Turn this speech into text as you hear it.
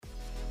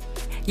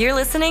You're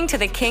listening to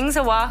the Kings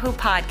Oahu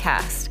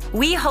podcast.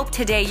 We hope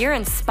today you're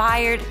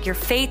inspired, your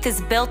faith is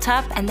built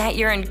up, and that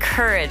you're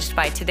encouraged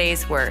by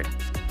today's word.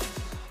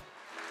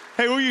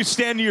 Hey, will you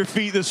stand to your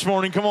feet this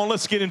morning? Come on,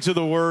 let's get into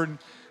the word.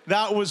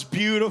 That was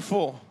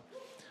beautiful.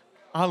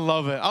 I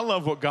love it. I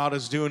love what God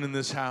is doing in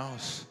this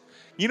house.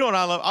 You know what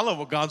I love? I love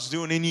what God's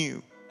doing in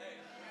you.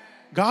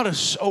 God is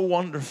so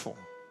wonderful.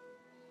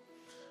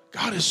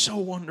 God is so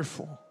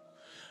wonderful.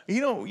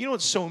 You know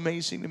what's so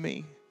amazing to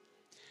me?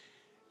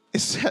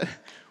 Is that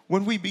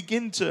when we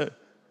begin to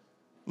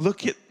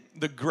look at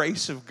the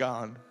grace of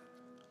God,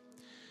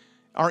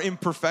 our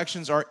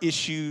imperfections, our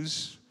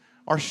issues,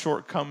 our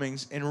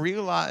shortcomings, and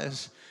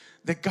realize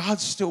that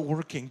God's still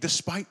working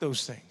despite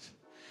those things.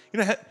 You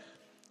know,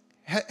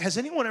 has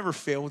anyone ever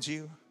failed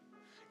you?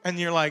 And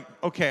you're like,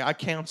 okay, I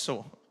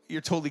cancel.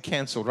 You're totally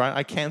canceled, right?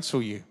 I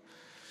cancel you.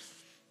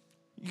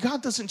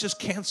 God doesn't just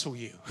cancel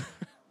you.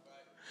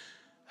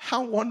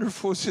 How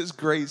wonderful is His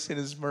grace and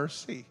His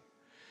mercy.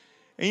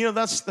 And you know,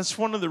 that's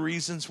one of the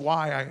reasons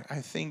why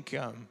I think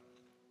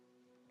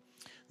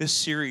this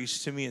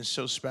series to me is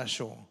so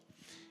special.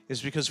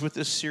 Is because with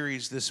this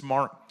series, this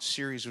Mark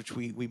series, which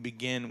we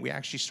begin, we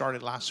actually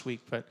started last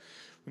week, but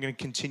we're going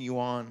to continue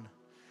on.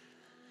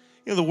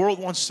 You know, the world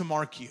wants to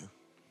mark you.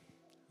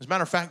 As a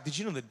matter of fact, did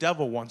you know the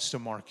devil wants to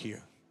mark you?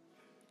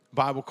 The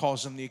Bible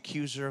calls him the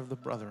accuser of the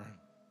brethren.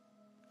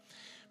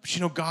 But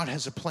you know, God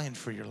has a plan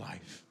for your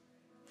life.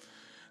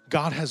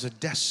 God has a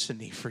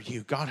destiny for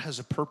you. God has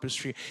a purpose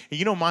for you. And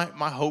you know,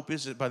 my hope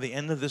is that by the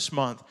end of this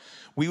month,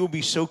 we will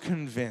be so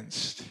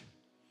convinced,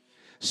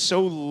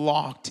 so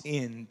locked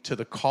in to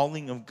the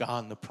calling of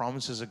God and the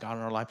promises of God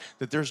in our life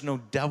that there's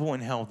no devil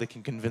in hell that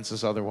can convince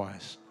us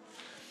otherwise.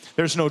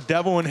 There's no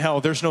devil in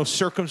hell. There's no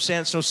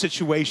circumstance, no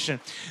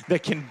situation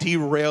that can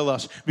derail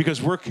us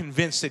because we're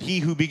convinced that He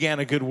who began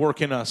a good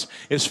work in us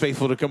is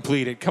faithful to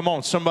complete it. Come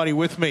on, somebody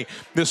with me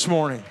this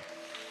morning.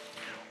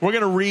 We're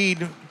going to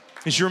read,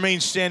 as you remain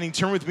standing,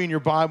 turn with me in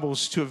your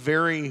Bibles to a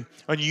very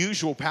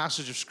unusual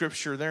passage of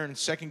Scripture there in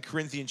 2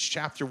 Corinthians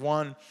chapter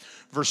 1,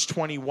 verse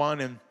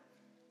 21. And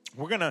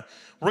we're gonna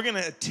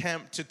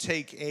attempt to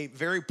take a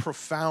very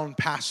profound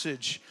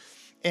passage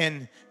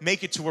and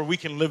make it to where we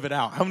can live it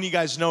out. How many of you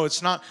guys know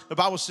it's not, the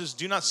Bible says,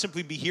 do not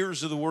simply be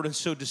hearers of the word and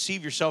so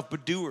deceive yourself,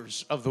 but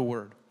doers of the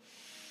word.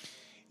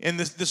 And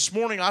this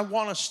morning, I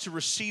want us to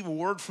receive a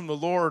word from the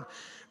Lord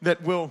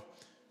that will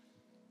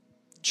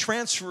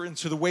transfer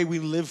into the way we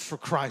live for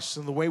Christ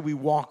and the way we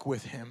walk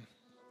with Him.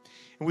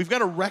 And we've got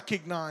to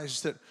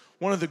recognize that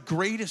one of the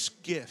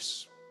greatest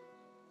gifts,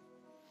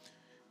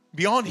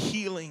 beyond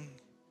healing,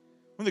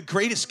 one of the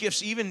greatest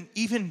gifts,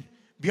 even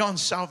beyond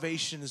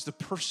salvation, is the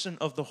person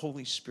of the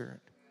Holy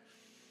Spirit.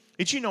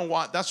 Did you know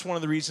what? That's one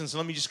of the reasons, and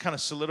let me just kind of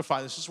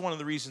solidify this. This is one of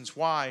the reasons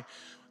why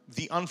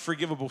the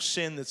unforgivable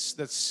sin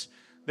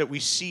that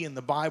we see in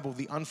the Bible,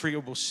 the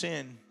unforgivable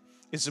sin,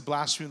 is the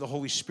blasphemy of the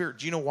Holy Spirit.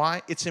 Do you know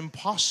why? It's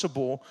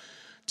impossible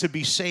to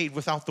be saved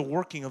without the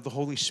working of the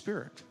Holy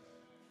Spirit.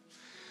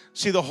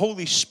 See, the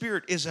Holy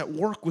Spirit is at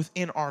work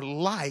within our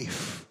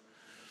life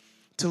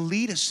to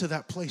lead us to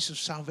that place of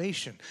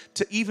salvation,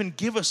 to even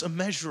give us a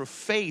measure of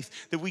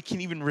faith that we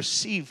can even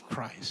receive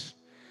Christ.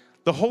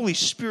 The Holy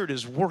Spirit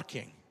is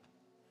working.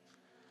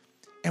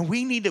 And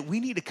we need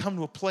to come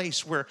to a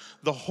place where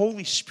the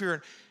Holy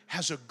Spirit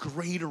has a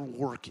greater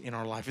work in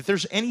our life. If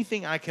there's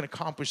anything I can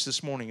accomplish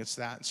this morning, it's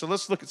that. So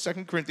let's look at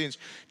 2 Corinthians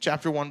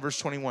chapter 1, verse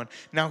 21.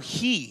 Now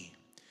He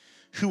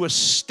who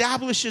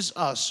establishes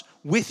us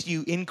with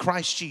you in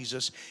Christ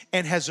Jesus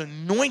and has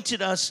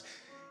anointed us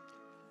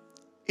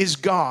is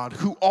God,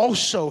 who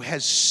also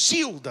has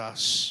sealed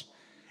us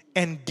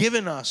and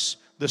given us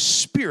the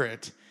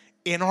Spirit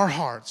in our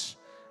hearts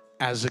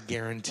as a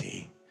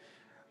guarantee.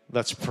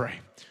 Let's pray.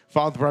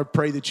 Father, I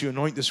pray that you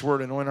anoint this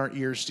word, anoint our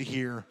ears to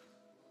hear,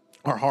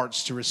 our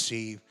hearts to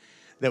receive,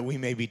 that we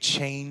may be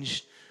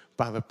changed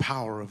by the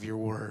power of your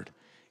word.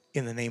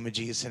 In the name of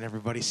Jesus. And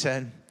everybody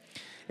said,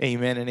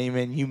 amen and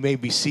amen. You may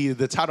be seated.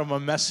 The title of my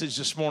message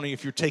this morning,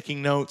 if you're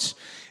taking notes,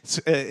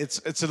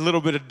 it's a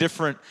little bit of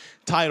different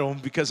title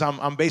because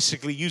I'm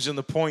basically using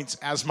the points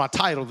as my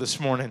title this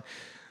morning.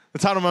 The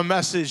title of my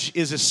message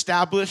is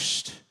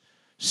Established,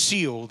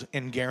 Sealed,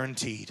 and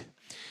Guaranteed.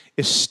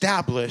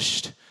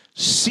 Established,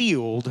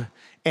 sealed,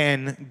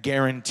 and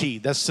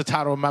guaranteed. That's the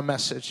title of my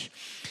message.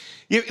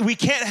 We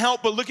can't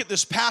help but look at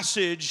this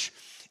passage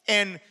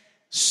and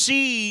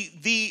see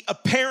the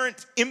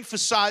apparent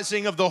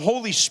emphasizing of the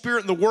Holy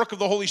Spirit and the work of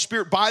the Holy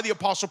Spirit by the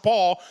Apostle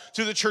Paul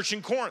to the church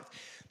in Corinth.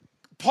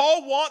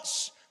 Paul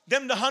wants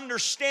them to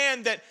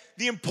understand that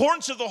the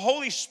importance of the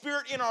Holy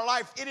Spirit in our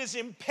life, it is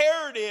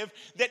imperative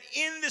that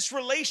in this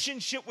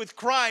relationship with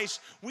Christ,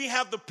 we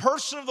have the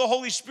person of the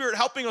Holy Spirit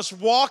helping us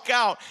walk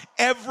out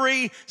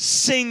every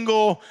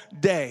single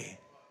day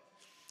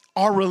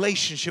our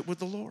relationship with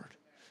the Lord,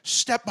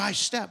 step by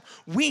step.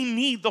 We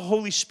need the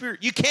Holy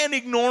Spirit. You can't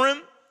ignore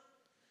Him.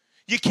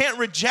 You can't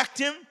reject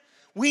Him.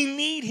 We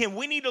need Him.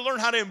 We need to learn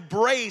how to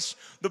embrace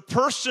the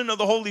person of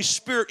the Holy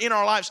Spirit in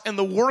our lives and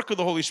the work of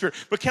the Holy Spirit.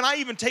 But can I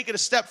even take it a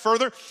step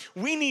further?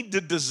 We need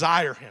to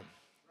desire Him.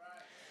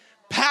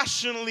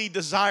 passionately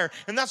desire.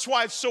 And that's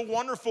why it's so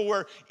wonderful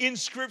where in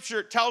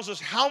Scripture it tells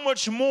us how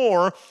much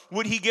more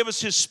would he give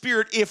us his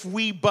Spirit if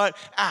we but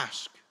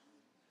ask.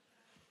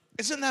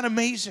 Isn't that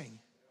amazing?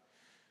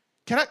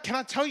 Can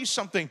I tell you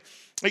something?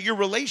 That your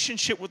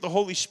relationship with the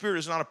Holy Spirit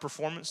is not a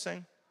performance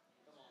thing.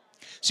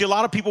 See, a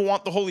lot of people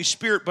want the Holy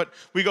Spirit, but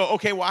we go,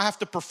 okay, well, I have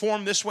to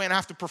perform this way and I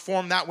have to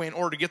perform that way in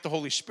order to get the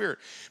Holy Spirit.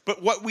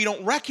 But what we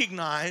don't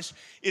recognize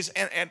is,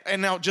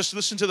 and now just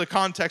listen to the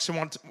context of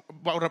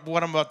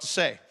what I'm about to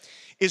say,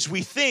 is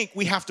we think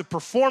we have to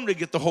perform to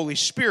get the Holy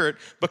Spirit,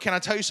 but can I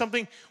tell you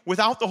something?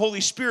 Without the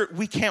Holy Spirit,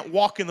 we can't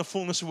walk in the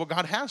fullness of what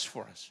God has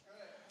for us.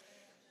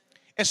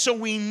 And so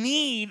we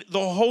need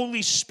the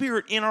Holy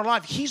Spirit in our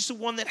life. He's the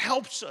one that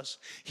helps us.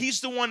 He's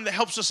the one that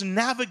helps us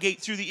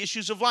navigate through the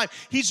issues of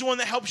life. He's the one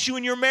that helps you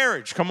in your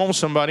marriage. Come on,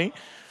 somebody.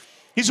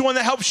 He's the one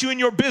that helps you in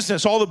your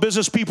business. All the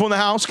business people in the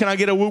house, can I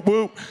get a whoop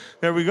whoop?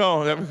 There we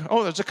go.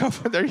 Oh, there's a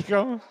couple. There you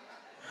go.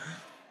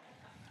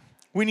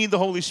 We need the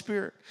Holy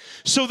Spirit.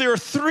 So there are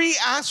three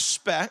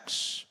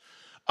aspects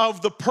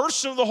of the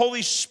person of the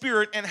Holy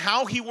Spirit and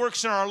how he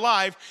works in our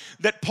life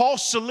that Paul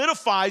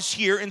solidifies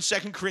here in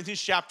 2 Corinthians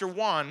chapter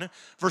 1,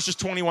 verses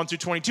 21 through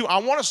 22. I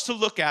want us to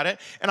look at it,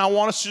 and I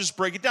want us to just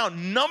break it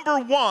down. Number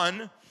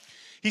one,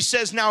 he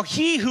says, now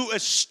he who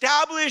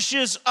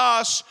establishes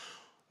us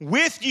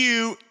with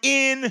you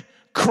in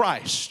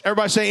Christ.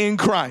 Everybody say in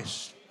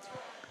Christ.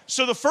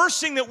 So the first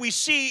thing that we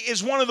see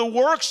is one of the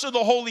works of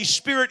the Holy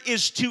Spirit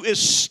is to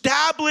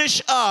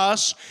establish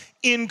us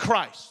in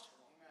Christ.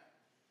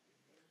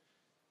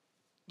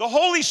 The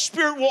Holy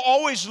Spirit will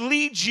always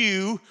lead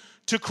you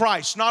to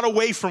Christ, not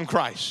away from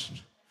Christ.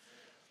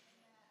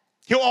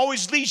 He'll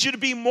always lead you to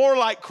be more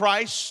like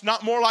Christ,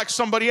 not more like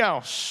somebody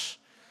else.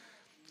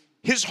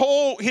 His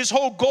whole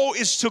goal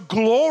is to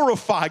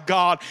glorify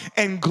God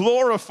and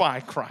glorify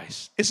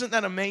Christ. Isn't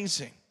that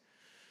amazing?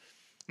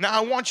 Now,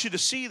 I want you to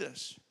see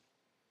this.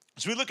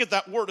 As we look at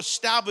that word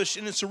established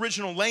in its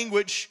original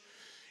language,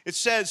 it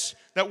says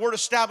that word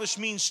established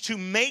means to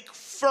make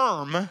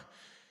firm,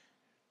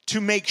 to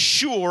make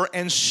sure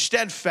and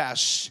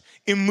steadfast,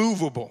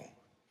 immovable.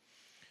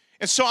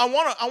 And so I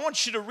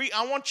want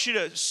you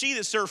to see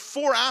this. There are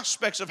four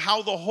aspects of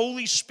how the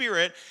Holy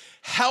Spirit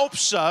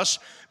helps us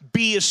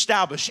be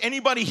established.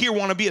 Anybody here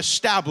want to be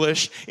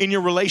established in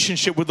your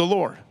relationship with the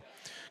Lord?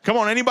 Come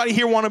on, anybody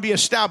here want to be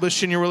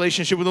established in your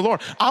relationship with the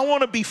Lord? I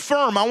want to be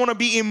firm. I want to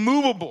be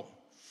immovable.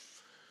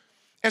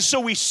 And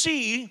so we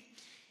see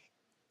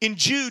in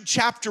Jude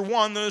chapter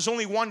 1, there's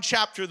only one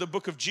chapter of the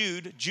book of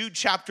Jude, Jude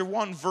chapter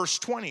 1, verse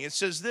 20. It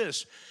says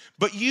this,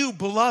 but you,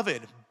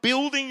 beloved,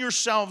 building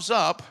yourselves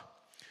up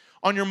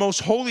on your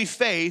most holy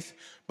faith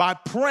by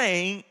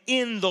praying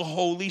in the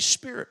Holy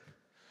Spirit.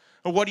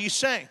 And what are you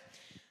saying?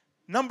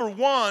 Number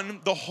one,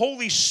 the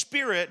Holy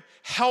Spirit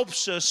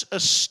helps us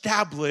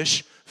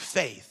establish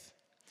faith.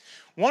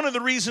 One of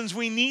the reasons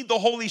we need the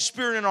Holy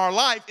Spirit in our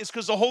life is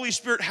because the Holy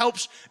Spirit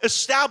helps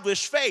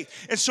establish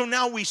faith. And so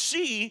now we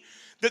see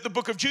that the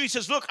book of Jude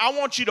says, look, I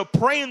want you to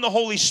pray in the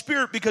Holy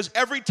Spirit because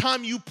every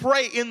time you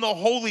pray in the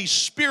Holy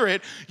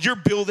Spirit, you're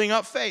building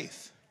up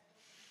faith.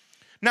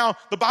 Now,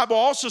 the Bible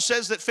also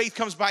says that faith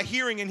comes by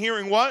hearing, and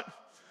hearing what?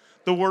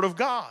 The Word of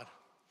God.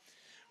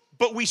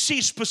 But we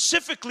see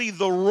specifically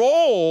the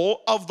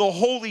role of the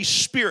Holy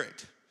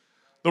Spirit.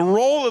 The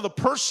role of the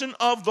person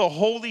of the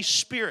Holy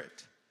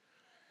Spirit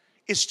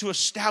is to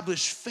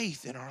establish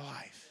faith in our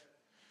life.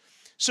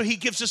 So he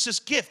gives us this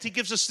gift. He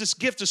gives us this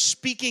gift of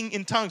speaking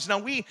in tongues. Now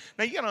you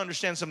got to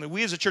understand something.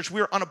 We as a church,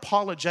 we are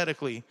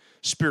unapologetically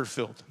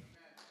Spirit-filled.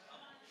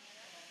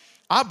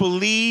 I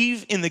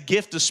believe in the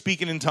gift of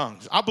speaking in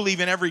tongues. I believe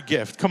in every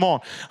gift. Come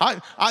on.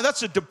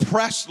 That's a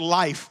depressed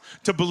life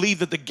to believe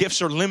that the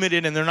gifts are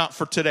limited and they're not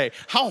for today.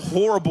 How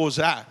horrible is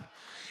that?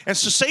 And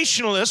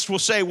cessationalists will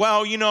say,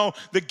 well,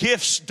 the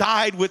gifts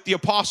died with the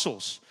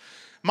apostles.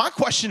 My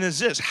question is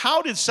this: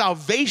 how did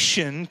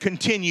salvation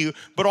continue,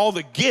 but all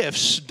the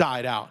gifts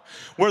died out?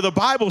 Where the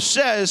Bible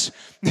says,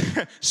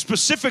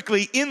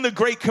 specifically in the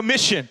Great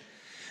Commission,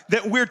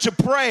 that we're to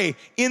pray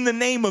in the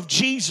name of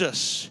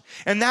Jesus.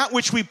 And that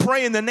which we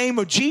pray in the name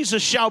of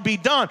Jesus shall be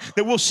done.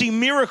 That we'll see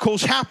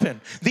miracles happen.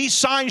 These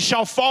signs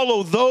shall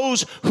follow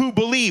those who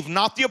believe.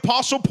 Not the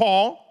Apostle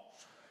Paul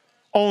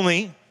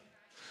only.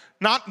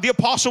 Not the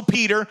Apostle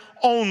Peter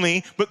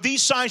only, but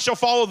these signs shall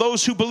follow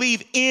those who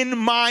believe. In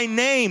my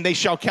name they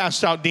shall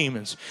cast out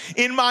demons.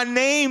 In my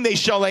name they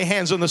shall lay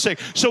hands on the sick.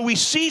 So we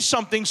see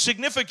something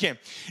significant,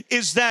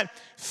 is that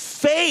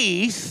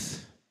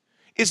faith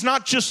is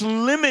not just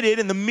limited,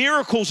 and the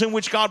miracles in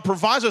which God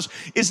provides us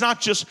is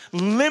not just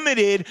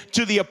limited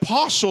to the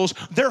apostles.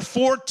 They're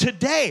for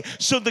today.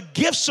 So the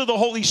gifts of the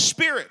Holy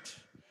Spirit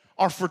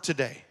are for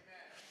today.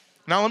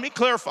 Now let me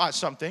clarify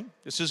something.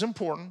 This is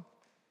important.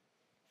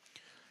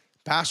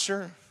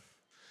 Pastor,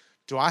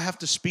 do I have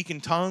to speak in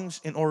tongues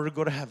in order to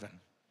go to heaven?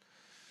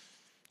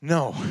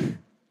 No.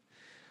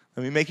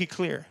 Let me make it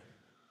clear.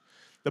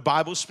 The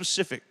Bible is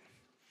specific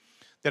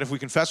that if we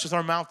confess with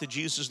our mouth that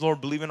Jesus is Lord,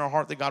 believe in our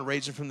heart that God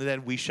raised him from the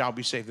dead, we shall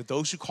be saved. That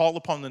those who call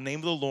upon the name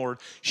of the Lord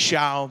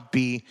shall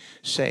be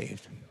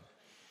saved.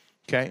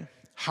 Okay?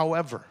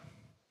 However,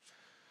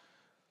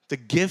 the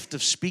gift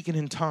of speaking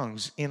in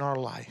tongues in our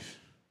life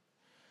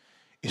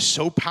is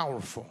so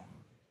powerful.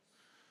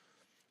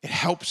 It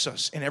helps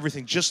us in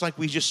everything, just like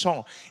we just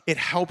saw. It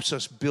helps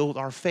us build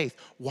our faith.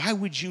 Why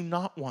would you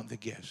not want the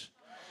gifts?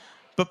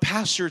 But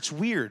Pastor, it's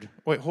weird.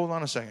 Wait, hold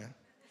on a second.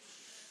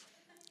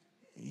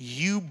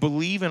 You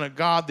believe in a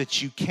God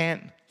that you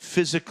can't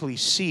physically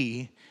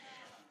see.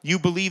 You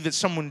believe that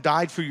someone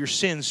died for your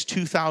sins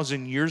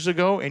 2,000 years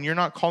ago, and you're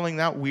not calling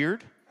that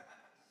weird?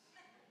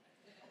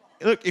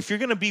 Look, if you're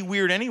going to be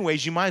weird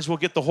anyways, you might as well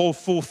get the whole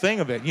full thing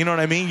of it. You know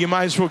what I mean? You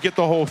might as well get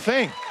the whole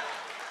thing.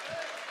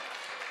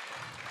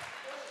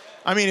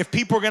 I mean, if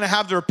people are going to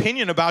have their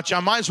opinion about you, I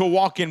might as well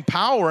walk in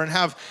power and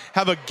have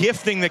a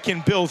gifting that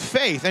can build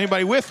faith.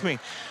 Anybody with me?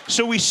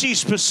 So we see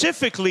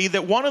specifically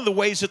that one of the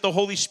ways that the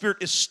Holy Spirit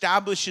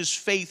establishes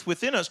faith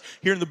within us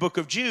here in the book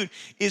of Jude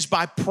is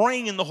by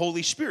praying in the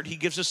Holy Spirit. He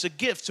gives us a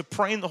gift to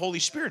pray in the Holy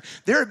Spirit.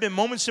 There have been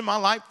moments in my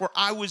life where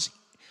I was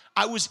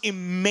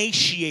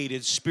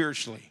emaciated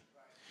spiritually.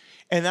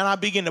 And then I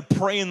begin to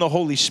pray in the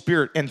Holy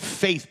Spirit and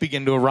faith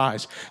began to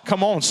arise.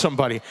 Come on,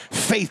 somebody.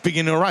 Faith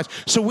began to arise.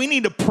 So we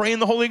need to pray in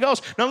the Holy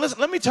Ghost. Now listen,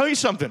 let me tell you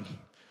something.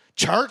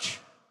 Church,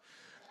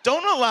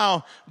 don't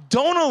allow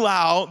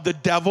the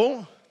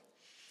devil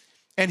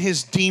and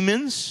his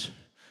demons,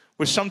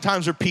 which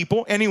sometimes are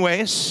people,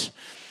 anyways,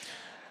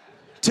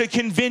 to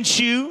convince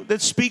you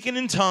that speaking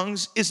in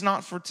tongues is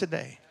not for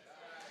today.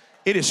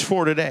 It is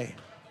for today.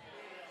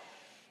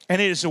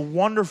 And it is a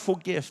wonderful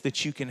gift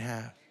that you can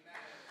have.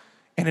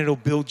 And it'll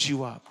build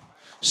you up.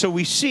 So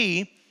we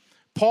see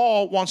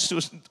Paul wants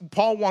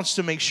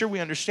to make sure we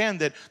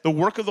understand that the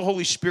work of the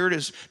Holy Spirit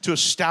is to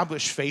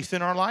establish faith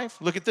in our life.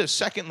 Look at this.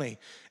 Secondly,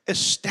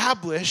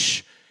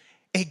 establish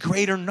a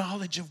greater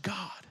knowledge of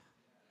God.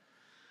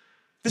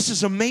 This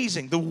is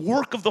amazing. The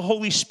work of the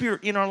Holy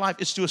Spirit in our life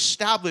is to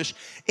establish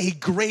a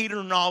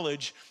greater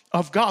knowledge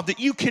of God, that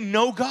you can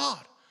know God.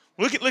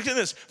 Look at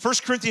this. 1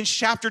 Corinthians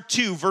chapter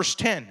 2, verse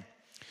 10.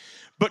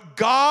 But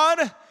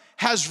God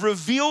has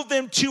revealed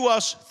them to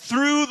us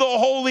through the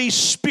Holy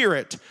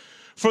Spirit.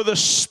 For the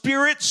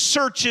Spirit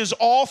searches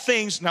all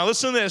things. Now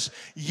listen to this.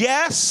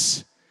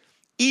 Yes,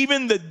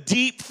 even the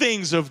deep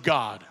things of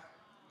God.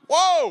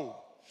 Whoa!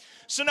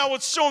 So now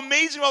what's so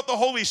amazing about the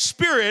Holy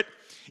Spirit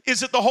is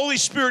that the Holy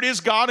Spirit is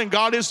God and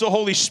God is the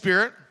Holy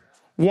Spirit.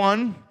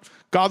 One,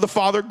 God the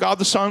Father, God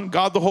the Son,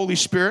 God the Holy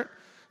Spirit.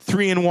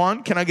 3 in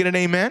 1. Can I get an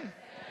amen? Amen.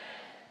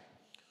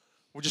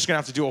 We're just going to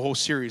have to do a whole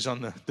series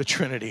on the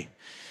Trinity.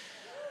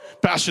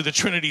 Pastor, the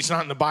Trinity's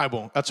not in the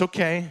Bible. That's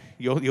okay.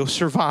 You'll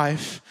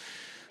survive.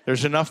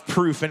 There's enough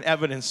proof and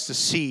evidence to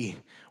see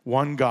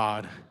one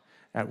God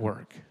at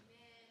work.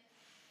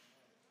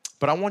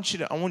 But I want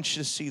you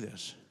to see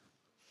this.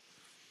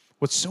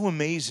 What's so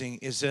amazing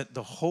is that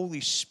the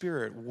Holy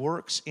Spirit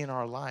works in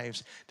our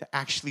lives to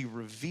actually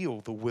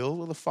reveal the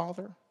will of the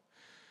Father,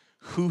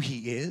 who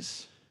He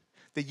is,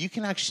 that you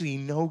can actually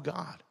know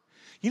God.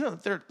 You know,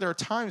 there are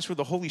times where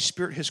the Holy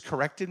Spirit has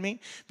corrected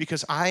me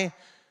because I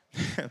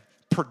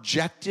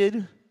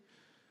projected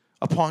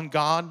upon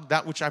God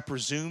that which I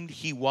presumed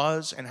He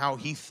was and how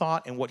He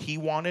thought and what He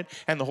wanted.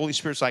 And the Holy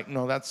Spirit's like,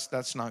 no,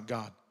 that's not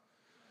God.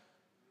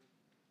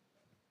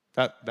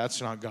 That's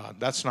not God.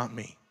 That's not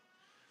me.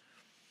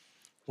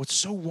 What's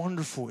so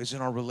wonderful is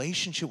in our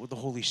relationship with the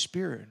Holy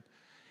Spirit,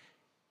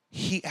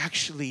 He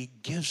actually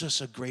gives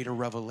us a greater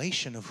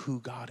revelation of who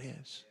God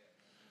is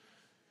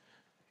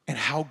and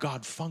how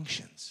God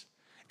functions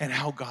and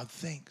how God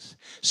thinks.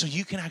 So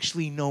you can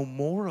actually know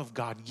more of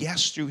God,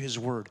 yes, through His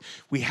Word.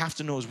 We have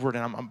to know His Word,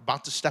 and I'm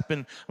about to step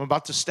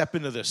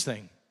into this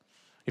thing,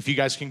 if you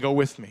guys can go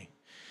with me.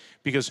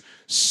 Because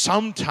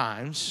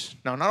sometimes,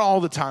 now not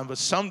all the time, but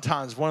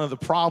sometimes one of the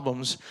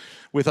problems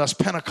with us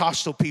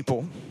Pentecostal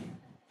people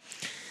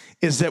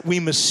is that we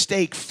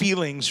mistake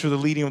feelings for the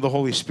leading of the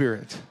Holy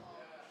Spirit.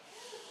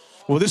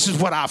 Well, this is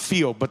what I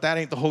feel, but that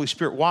ain't the Holy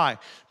Spirit. Why?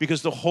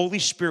 Because the Holy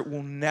Spirit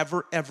will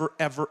never, ever,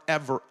 ever,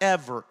 ever,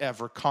 ever,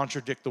 ever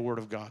contradict the Word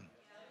of God.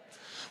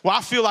 Well,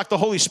 I feel like the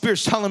Holy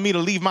Spirit's telling me to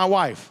leave my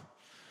wife.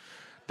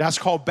 That's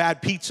called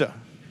bad pizza.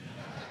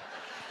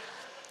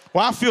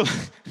 Well, I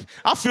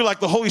feel like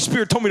the Holy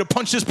Spirit told me to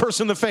punch this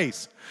person in the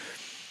face.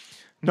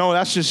 No,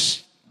 that's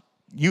just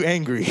you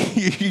angry.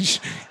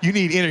 You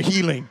need inner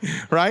healing,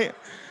 right?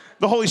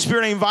 The Holy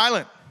Spirit ain't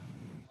violent.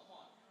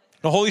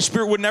 The Holy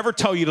Spirit would never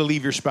tell you to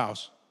leave your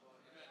spouse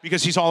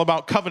because He's all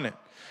about covenant.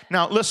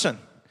 Now, listen,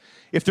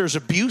 if there's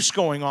abuse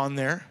going on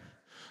there,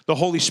 the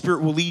Holy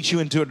Spirit will lead you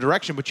into a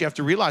direction, but you have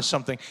to realize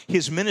something.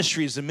 His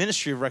ministry is the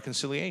ministry of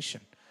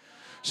reconciliation.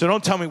 So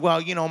don't tell me, well,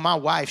 you know, my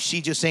wife,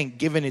 she just ain't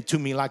giving it to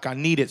me like I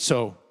need it,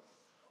 so.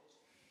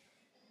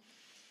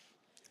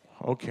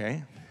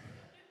 Okay.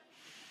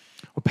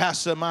 Well,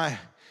 Pastor, my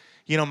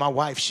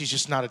wife, she's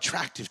just not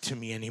attractive to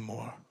me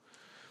anymore.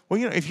 Well,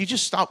 you know, if you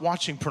just stop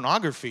watching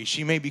pornography,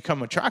 she may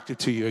become attracted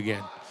to you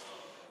again.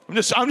 I'm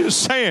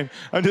just saying.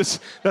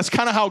 That's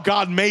kind of how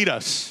God made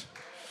us.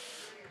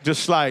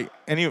 Just like,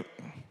 it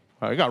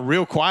got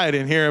real quiet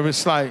in here.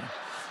 It's like,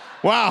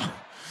 wow,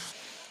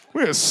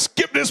 we're going to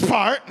skip this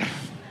part.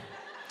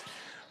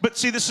 But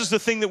see, this is the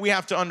thing that we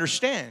have to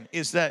understand,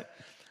 is that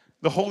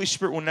the Holy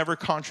Spirit will never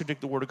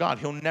contradict the Word of God.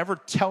 He'll never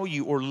tell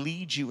you or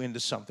lead you into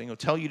something. He'll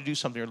tell you to do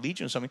something or lead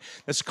you into something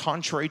that's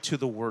contrary to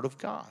the Word of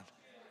God.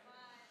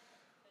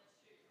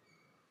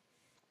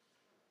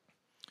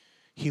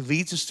 He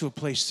leads us to a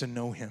place to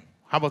know Him.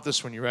 How about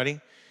this one? You ready?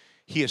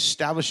 He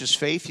establishes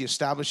faith. He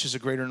establishes a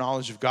greater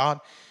knowledge of God.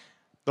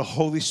 The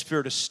Holy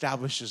Spirit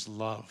establishes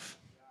love.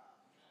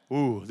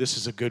 Ooh, this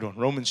is a good one.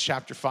 Romans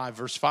chapter 5,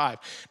 verse 5.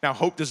 Now,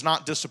 hope does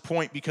not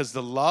disappoint because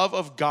the love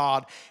of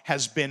God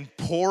has been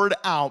poured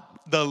out.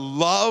 The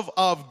love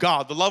of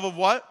God. The love of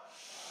what?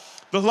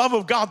 The love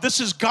of God. This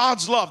is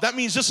God's love. That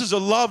means this is a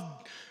love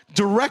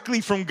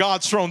directly from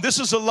God's throne. This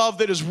is a love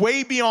that is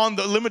way beyond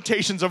the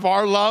limitations of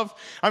our love.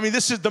 I mean,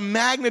 this is the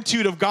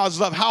magnitude of God's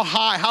love. How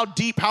high, how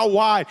deep, how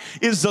wide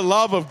is the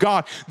love of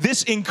God?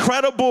 This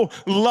incredible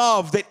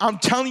love that I'm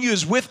telling you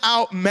is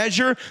without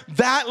measure.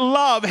 That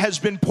love has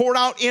been poured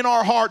out in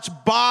our hearts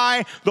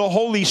by the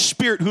Holy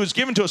Spirit who is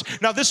given to us.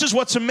 Now, this is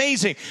what's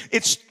amazing.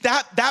 It's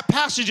that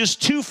passage is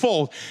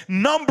twofold.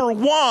 Number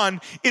one,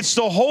 it's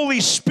the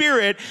Holy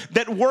Spirit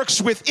that works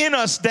within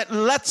us that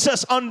lets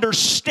us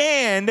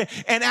understand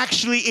and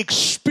actually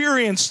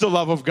experience the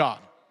love of God.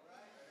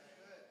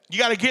 You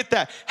got to get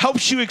that.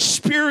 Helps you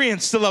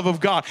experience the love of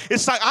God.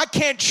 It's like I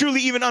can't truly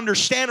even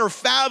understand or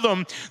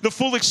fathom the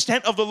full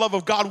extent of the love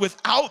of God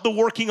without the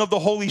working of the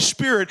Holy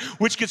Spirit,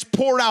 which gets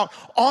poured out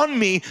on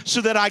me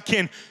so that I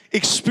can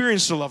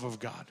experience the love of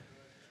God.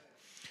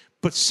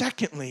 But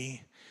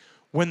secondly,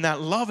 when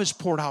that love is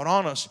poured out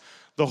on us,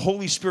 the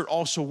Holy Spirit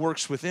also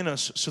works within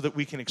us so that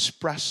we can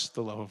express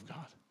the love of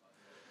God.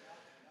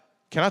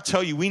 Can I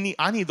tell you,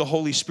 I need the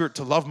Holy Spirit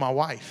to love my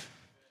wife.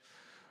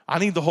 I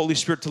need the Holy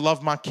Spirit to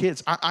love my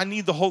kids. I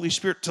need the Holy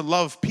Spirit to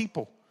love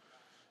people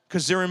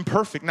because they're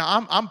imperfect.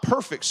 Now, I'm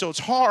perfect, so it's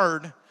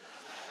hard.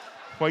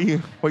 What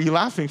are you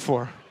laughing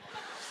for?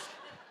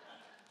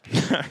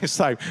 It's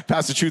like,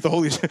 Pastor Truth,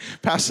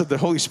 the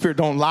Holy Spirit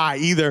don't lie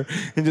either.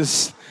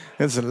 It's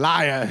a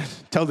liar.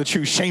 Tell the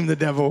truth, shame the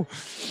devil.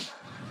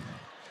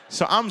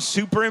 So I'm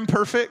super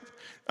imperfect,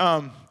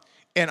 and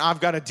I've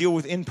got to deal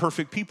with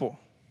imperfect people.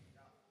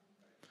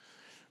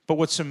 But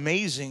what's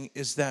amazing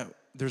is that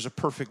there's a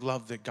perfect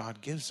love that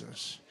God gives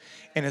us.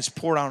 And it's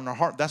poured out in our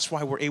heart. That's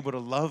why we're able to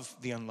love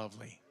the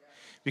unlovely.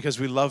 Because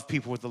we love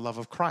people with the love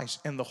of Christ.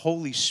 And the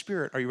Holy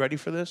Spirit, are you ready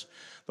for this?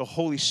 The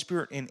Holy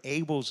Spirit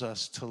enables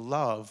us to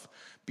love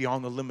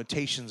beyond the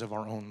limitations of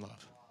our own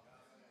love.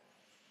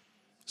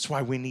 That's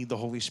why we need the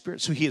Holy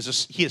Spirit. So he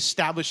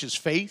establishes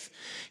faith.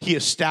 He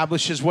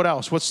establishes what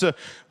else?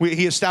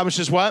 He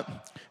establishes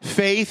what?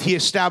 Faith. He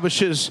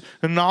establishes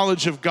the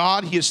knowledge of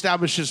God. He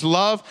establishes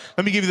love.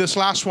 Let me give you this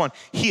last one.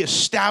 He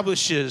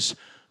establishes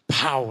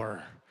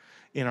power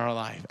in our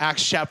life.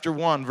 Acts chapter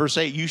 1, verse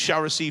 8, you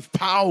shall receive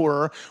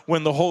power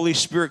when the Holy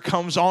Spirit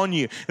comes on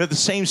you. That the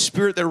same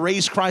Spirit that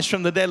raised Christ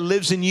from the dead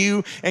lives in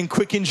you and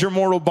quickens your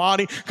mortal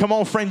body. Come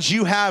on, friends,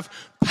 you have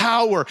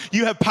power.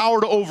 You have power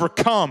to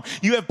overcome.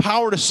 You have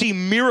power to see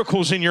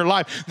miracles in your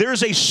life.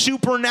 There's a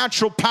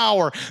supernatural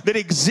power that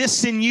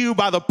exists in you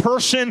by the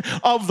person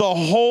of the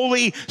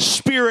Holy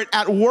Spirit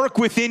at work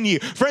within you.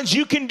 Friends,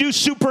 you can do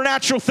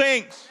supernatural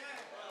things.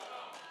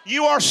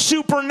 You are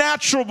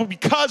supernatural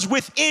because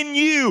within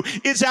you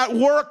is at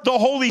work the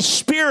Holy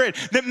Spirit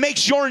that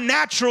makes your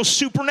natural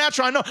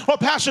supernatural. I know, well,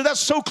 Pastor, that's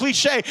so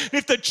cliche.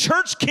 If the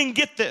church can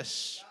get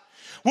this,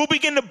 we'll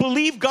begin to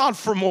believe God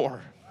for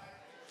more.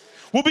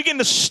 We'll begin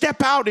to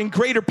step out in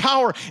greater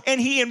power.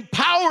 And He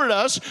empowered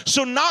us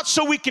not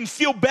so we can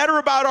feel better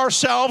about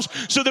ourselves,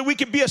 so that we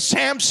can be a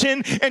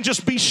Samson and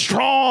just be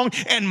strong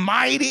and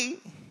mighty.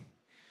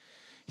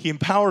 He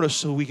empowered us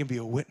so we can be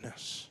a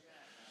witness.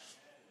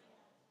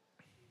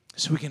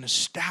 So we can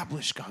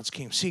establish God's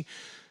kingdom. See,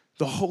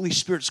 the Holy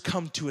Spirit's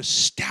come to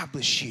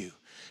establish you,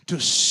 to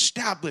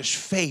establish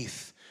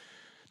faith,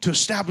 to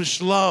establish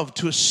love,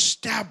 to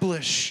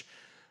establish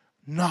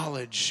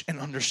knowledge and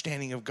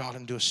understanding of God,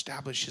 and to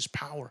establish His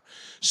power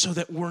so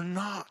that we're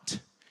not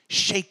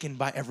shaken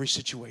by every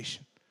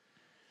situation.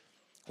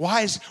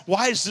 Why is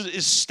the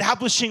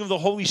establishing of the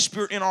Holy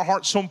Spirit in our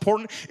hearts so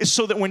important? It's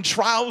so that when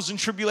trials and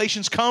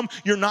tribulations come,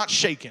 you're not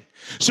shaken.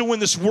 So when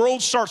this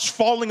world starts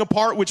falling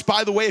apart, which,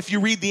 by the way, if you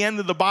read the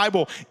end of the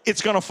Bible,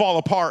 it's going to fall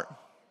apart.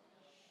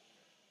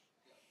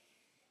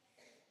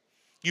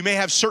 You may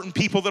have certain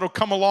people that'll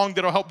come along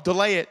that'll help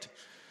delay it,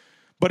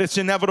 but it's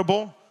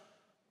inevitable.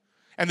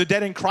 And the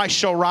dead in Christ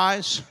shall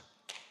rise.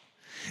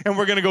 And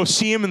we're going to go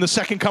see Him, and the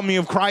second coming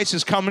of Christ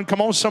is coming.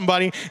 Come on,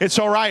 somebody. It's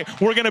all right.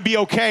 We're going to be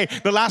okay.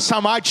 The last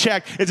time I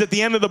checked is at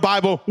the end of the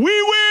Bible. We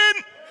win.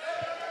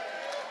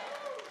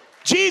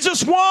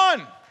 Jesus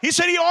won. He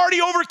said He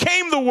already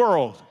overcame the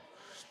world.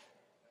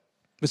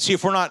 But see,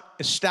 if we're not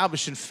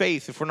established in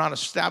faith, if we're not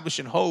established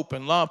in hope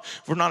and love,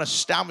 if we're not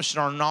established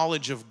in our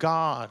knowledge of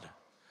God,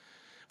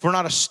 if we're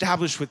not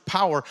established with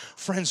power,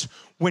 friends,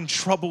 when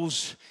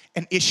troubles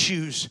and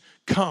issues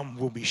come,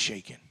 we'll be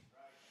shaken.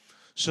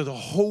 So the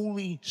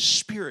Holy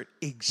Spirit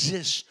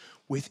exists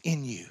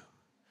within you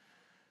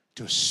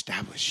to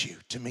establish you,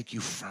 to make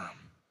you firm.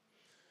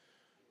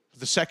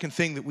 the second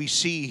thing that we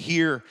see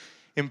here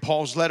in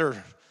Paul's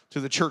letter to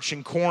the church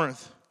in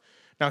Corinth.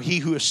 Now, he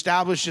who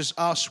establishes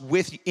us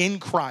in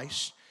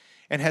Christ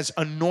and has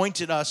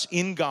anointed us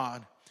in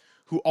God,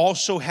 who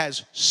also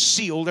has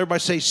sealed, everybody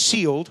say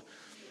sealed,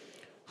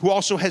 who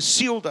also has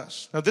sealed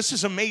us. Now, this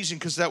is amazing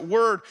because that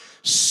word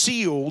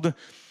sealed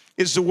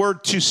is the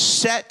word to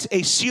set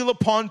a seal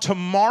upon, to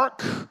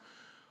mark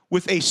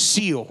with a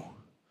seal.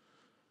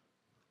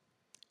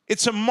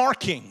 It's a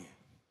marking.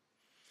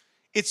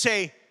 It's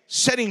a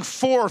setting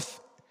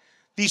forth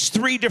these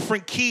three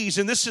different keys.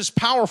 And this is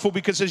powerful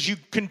because as you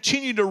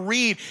continue to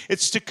read,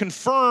 it's to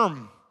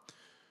confirm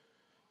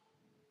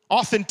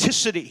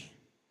authenticity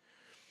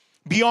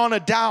beyond a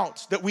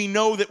doubt that we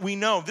know that we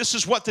know. This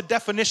is what the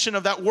definition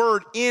of that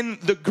word in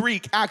the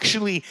Greek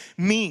actually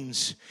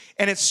means.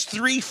 And it's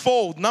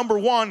threefold. Number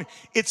one,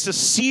 it's a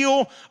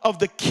seal of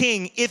the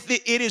king.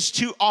 It is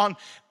to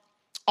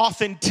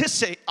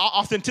authenticate.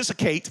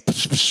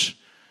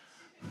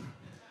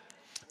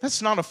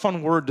 That's not a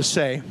fun word to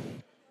say.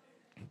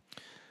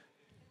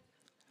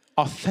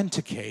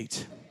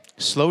 Authenticate.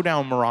 Slow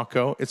down,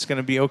 Morocco. It's going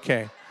to be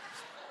okay.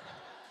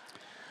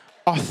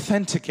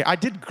 Authenticate. I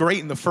did great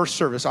in the first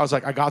service. I was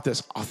like, I got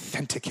this.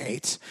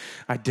 Authenticate.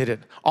 I did it.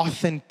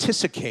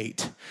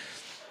 Authenticate.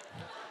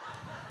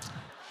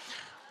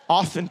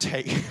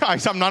 Authenticate.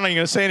 I'm not even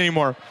going to say it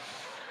anymore.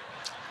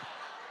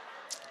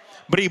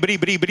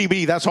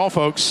 Biddy. That's all,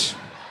 folks.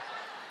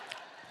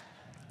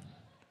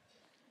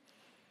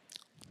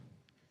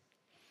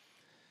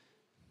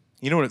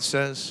 You know what it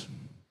says?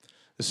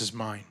 This is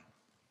mine.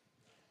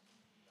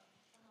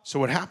 So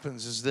what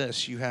happens is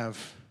this. You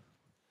have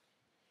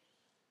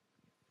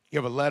a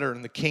letter,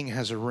 and the king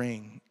has a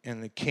ring,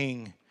 and the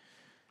king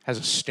has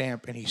a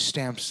stamp, and he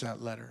stamps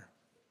that letter.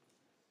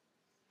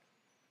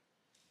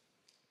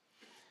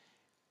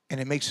 And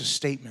it makes a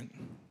statement.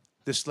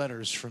 This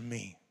letter is from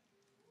me.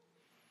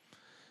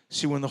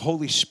 See, when the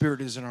Holy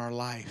Spirit is in our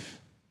life,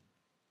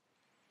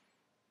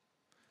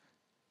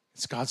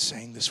 it's God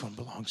saying, this one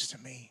belongs to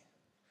me.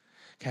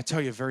 Can I tell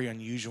you a very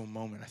unusual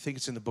moment? I think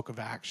it's in the book of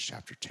Acts,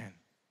 chapter 10.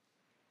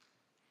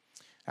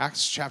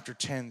 Acts chapter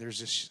 10,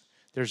 there's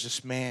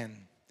this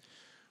man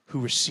who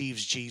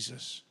receives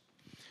Jesus.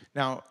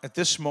 Now, at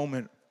this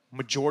moment,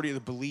 majority of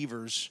the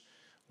believers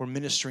were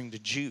ministering to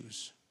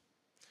Jews.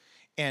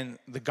 And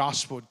the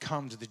gospel had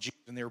come to the Jews,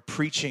 and they were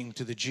preaching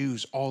to the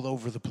Jews all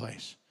over the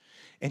place.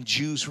 And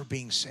Jews were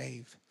being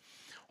saved.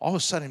 All of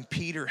a sudden,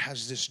 Peter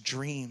has this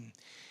dream,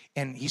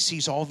 and he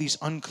sees all these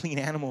unclean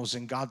animals,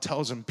 and God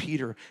tells him,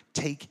 Peter,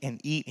 take and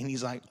eat. And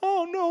he's like,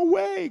 oh, no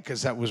way,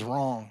 because that was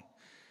wrong.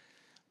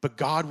 But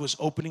God was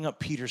opening up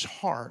Peter's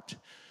heart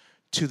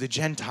to the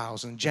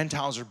Gentiles, and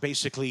Gentiles are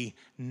basically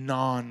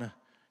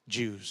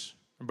non-Jews.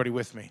 Everybody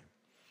with me?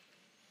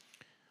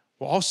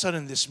 Well, all of a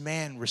sudden, this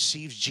man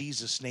receives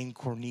Jesus named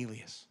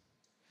Cornelius.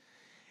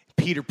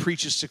 Peter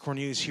preaches to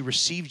Cornelius. He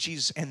received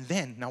Jesus, and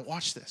then, now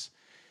watch this.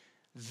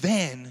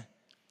 Then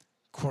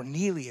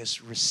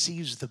Cornelius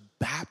receives the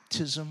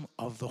baptism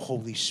of the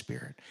Holy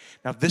Spirit.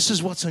 Now, this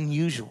is what's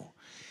unusual.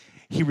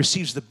 He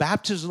receives the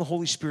baptism of the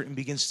Holy Spirit and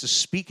begins to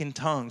speak in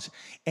tongues.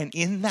 And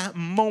in that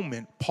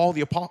moment,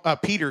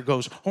 Peter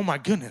goes, oh my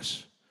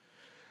goodness,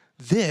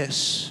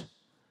 this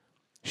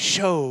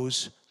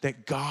shows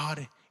that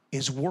God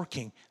is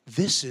working.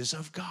 This is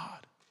of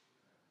God.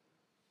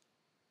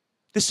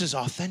 This is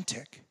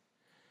authentic.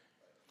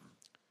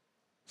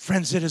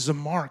 Friends, it is a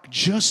mark,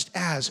 just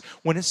as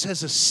when it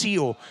says a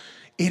seal,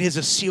 it is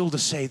a seal to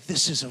say,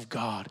 this is of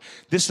God.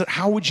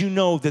 How would you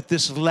know that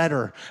this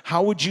letter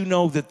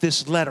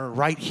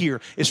right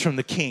here is from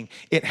the king?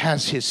 It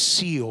has his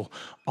seal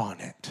on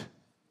it.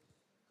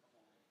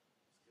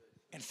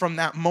 And from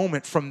that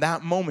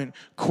moment,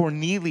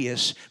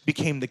 Cornelius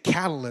became the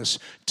catalyst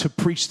to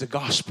preach the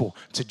gospel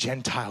to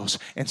Gentiles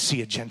and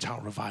see a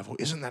Gentile revival.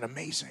 Isn't that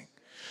amazing?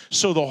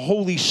 So the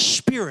Holy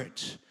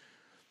Spirit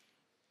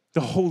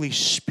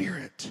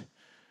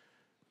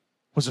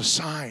was a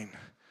sign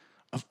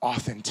of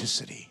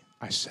authenticity.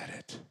 I said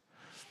it.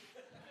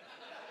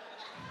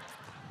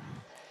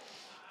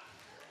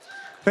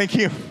 Thank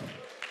you.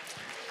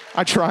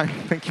 I try.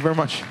 Thank you very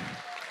much.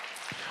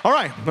 All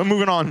right, I'm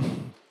moving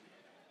on.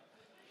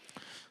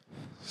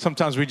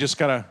 Sometimes we just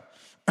gotta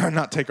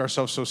not take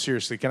ourselves so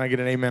seriously. Can I get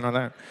an amen on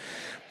that?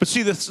 But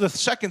see, the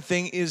second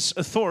thing is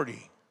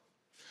authority.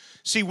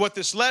 See, what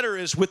this letter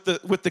is with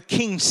the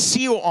king's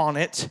seal on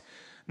it,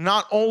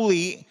 not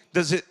only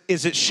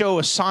is it show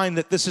a sign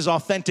that this is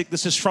authentic,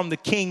 this is from the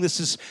king, this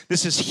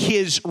is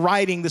his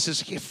writing, this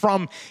is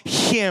from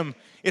him.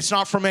 It's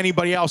not from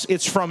anybody else,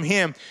 it's from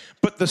him.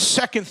 But the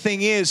second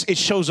thing is it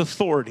shows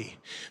authority.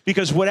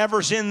 Because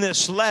whatever's in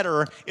this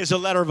letter is a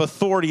letter of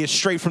authority. It's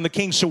straight from the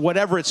king. So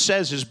whatever it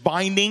says is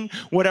binding.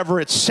 Whatever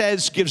it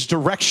says gives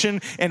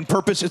direction and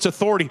purpose. It's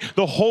authority.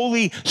 The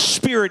Holy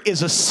Spirit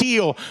is a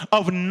seal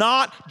of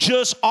not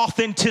just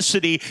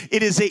authenticity.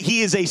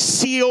 He is a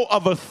seal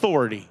of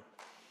authority.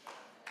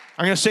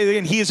 I'm going to say it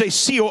again. He is a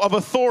seal of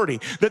authority.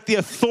 That the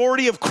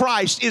authority of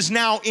Christ is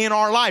now in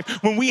our life.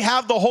 When we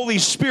have the Holy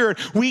Spirit,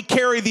 we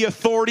carry the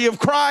authority of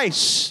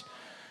Christ.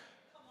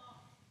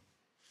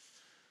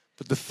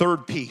 But the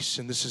third piece,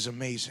 and this is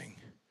amazing.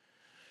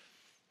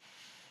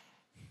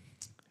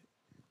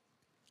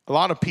 A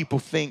lot of people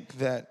think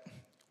that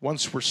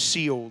once we're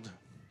sealed,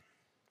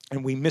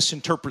 and we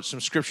misinterpret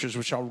some scriptures,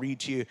 which I'll read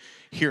to you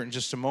here in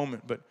just a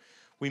moment, but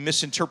we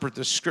misinterpret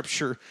the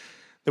scripture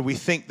that we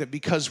think that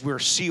because we're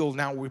sealed,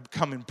 now we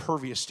become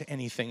impervious to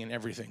anything and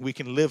everything. We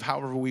can live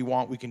however we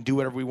want. We can do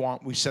whatever we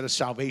want. We said a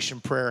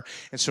salvation prayer,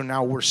 and so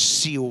now we're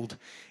sealed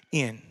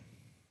in.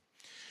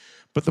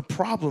 But the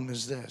problem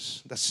is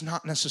this. That's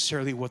not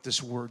necessarily what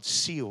this word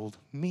sealed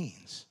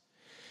means.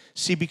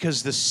 See,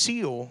 because the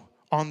seal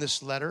on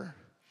this letter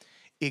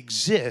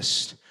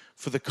exists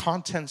for the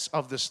contents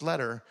of this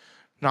letter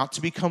not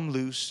to become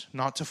loose,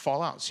 not to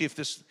fall out. See, if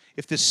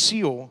this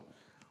seal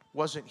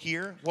wasn't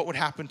here, what would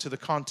happen to the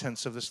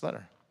contents of this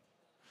letter?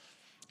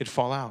 It'd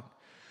fall out.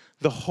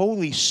 The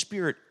Holy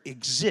Spirit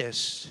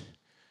exists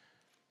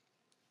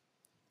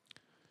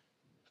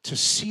to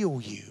seal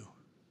you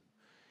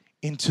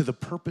into the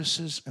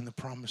purposes and the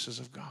promises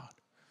of God.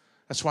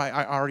 That's why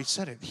I already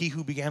said it. He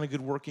who began a good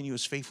work in you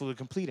is faithful to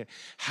complete it.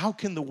 How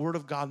can the Word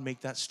of God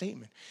make that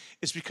statement?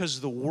 It's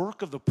because the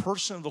work of the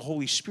person of the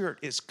Holy Spirit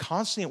is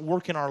constantly at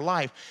work in our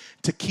life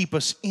to keep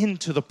us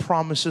into the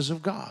promises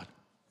of God.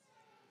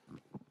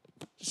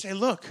 Say,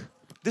 look,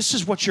 this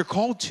is what you're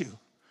called to.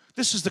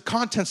 This is the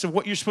contents of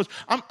what you're supposed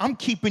to. I'm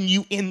keeping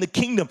you in the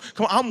kingdom.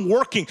 Come on, I'm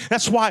working.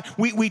 That's why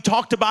we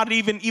talked about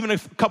it even a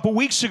couple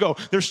weeks ago.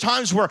 There's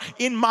times where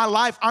in my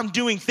life I'm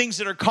doing things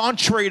that are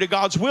contrary to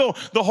God's will.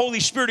 The Holy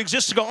Spirit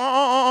exists to go,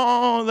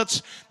 oh,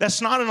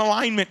 that's not in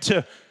alignment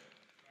to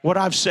what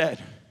I've said.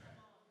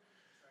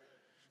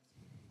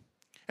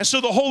 And so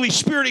the Holy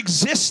Spirit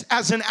exists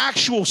as an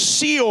actual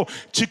seal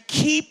to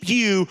keep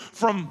you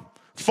from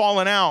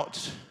falling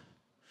out.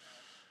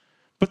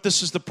 But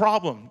this is the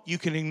problem. You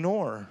can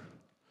ignore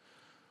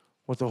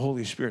what the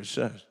Holy Spirit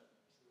says.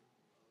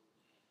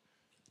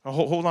 Now,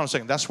 hold on a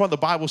second. That's why the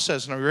Bible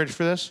says, and are you ready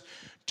for this?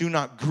 Do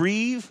not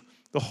grieve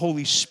the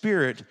Holy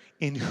Spirit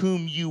in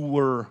whom you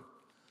were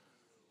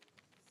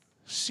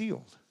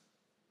sealed.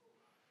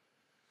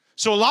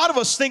 So a lot of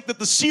us think that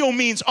the seal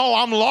means, oh,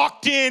 I'm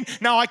locked in.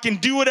 Now I can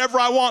do whatever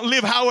I want,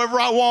 live however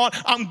I want.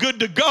 I'm good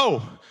to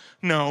go.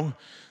 No,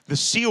 the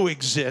seal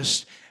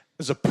exists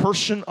as a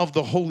person of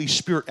the Holy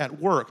Spirit at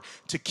work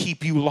to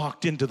keep you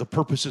locked into the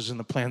purposes and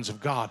the plans of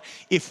God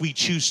if we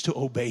choose to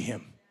obey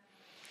Him.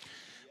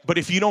 But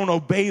if you don't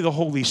obey the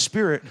Holy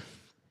Spirit,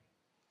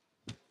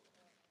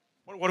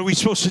 what are we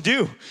supposed to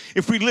do?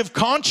 If we live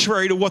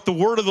contrary to what the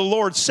Word of the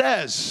Lord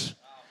says,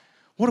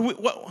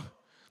 the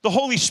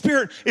Holy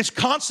Spirit is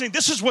constantly,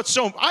 this is what's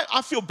so,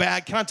 I feel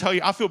bad. Can I tell you,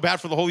 I feel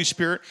bad for the Holy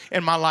Spirit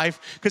in my life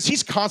because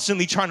He's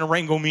constantly trying to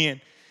wrangle me in.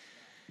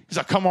 He's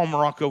like, come on,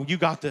 Morocco, you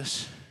got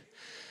this.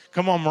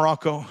 Come on,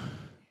 Morocco.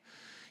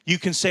 You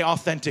can say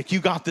authentic.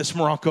 You got this,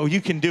 Morocco. You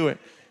can do it.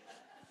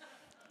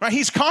 Right?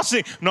 He's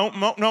constantly, no,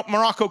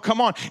 Morocco, come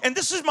on. And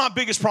this is my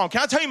biggest problem.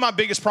 Can I tell you my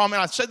biggest problem?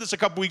 And I said this a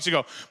couple weeks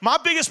ago. My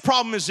biggest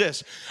problem is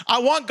this. I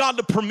want God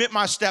to permit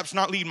my steps,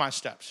 not lead my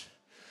steps.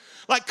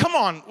 Like, come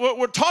on,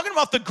 we're talking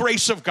about the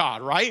grace of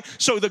God, right?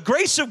 So the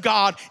grace of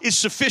God is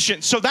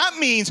sufficient. So that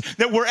means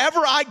that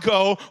wherever I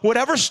go,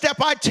 whatever step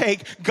I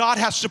take, God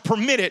has to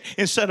permit it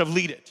instead of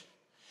lead it.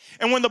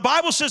 And when the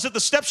Bible says that the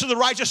steps of the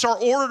righteous are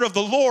ordered of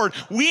the Lord,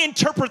 we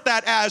interpret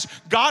that as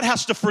God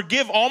has to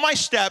forgive all my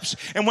steps.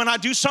 And when I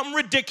do something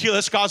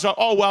ridiculous, God's like,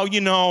 oh, well,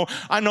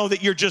 I know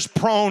that you're just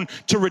prone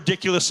to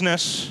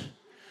ridiculousness.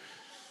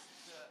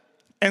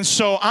 And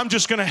so I'm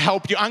just going to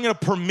help you. I'm going to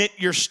permit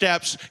your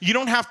steps. You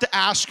don't have to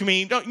ask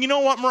me. You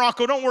know what,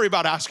 Morocco? Don't worry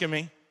about asking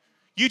me.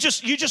 You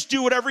just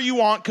do whatever you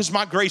want because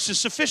my grace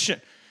is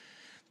sufficient.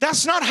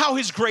 That's not how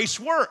His grace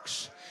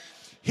works.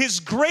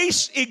 His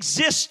grace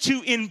exists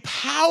to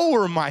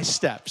empower my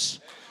steps.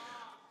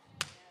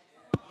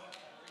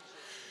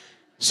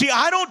 See,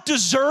 I don't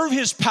deserve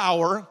His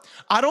power.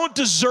 I don't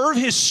deserve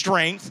His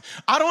strength.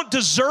 I don't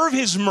deserve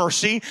His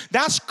mercy.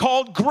 That's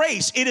called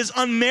grace. It is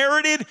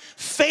unmerited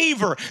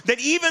favor. That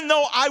even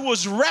though I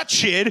was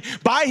wretched,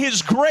 by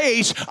His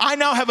grace, I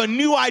now have a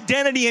new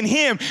identity in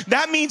Him.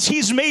 That means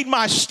He's made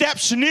my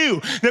steps new.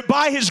 That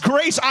by His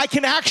grace, I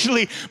can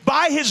actually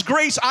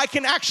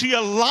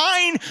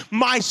align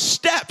my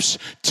steps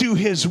to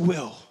His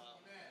will.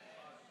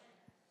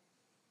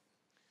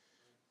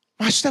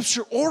 My steps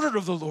are ordered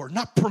of the Lord,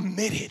 not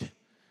permitted.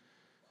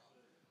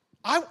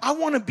 I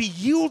want to be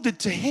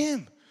yielded to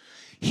Him.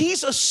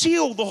 He's a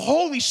seal. The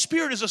Holy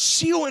Spirit is a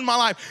seal in my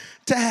life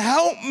to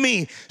help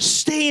me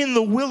stay in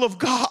the will of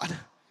God.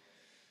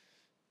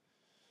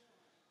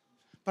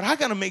 But I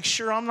got to make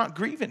sure I'm not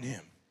grieving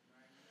Him.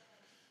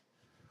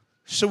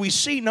 So we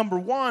see, number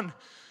one,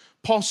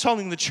 Paul's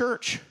telling the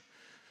church,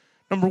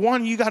 number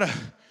one, the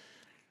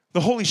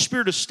Holy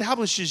Spirit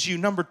establishes you.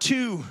 Number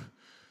two,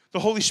 the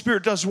Holy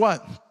Spirit does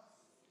what?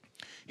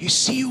 He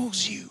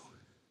seals you.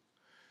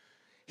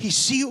 He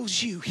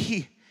seals you.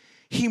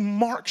 He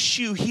marks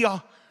you. He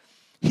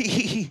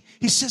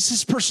says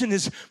this person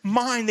is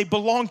mine. They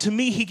belong to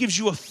me. He gives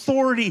you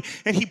authority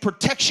and He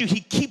protects you. He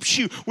keeps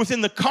you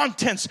within the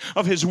contents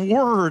of His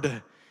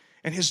word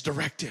and His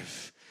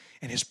directive.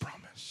 and his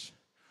promise.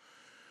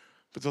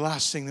 But the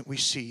last thing that we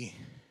see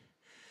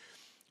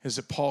is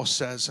that Paul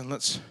says, and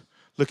let's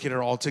look at it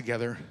all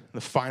together,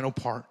 the final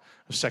part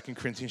of 2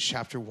 Corinthians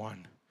chapter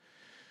 1,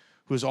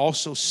 who has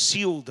also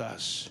sealed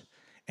us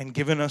and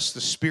given us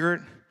the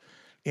Spirit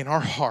in our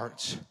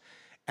hearts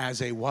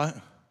as a what?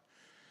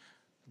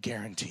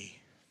 Guarantee.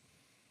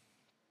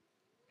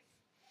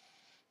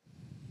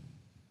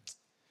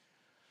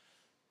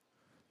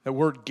 That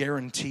word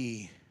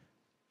guarantee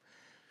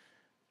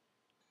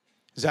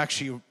is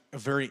actually a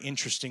very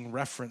interesting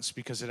reference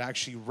because it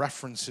actually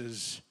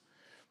references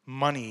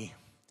money,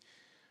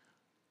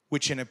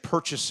 which in a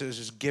purchases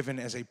is given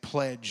as a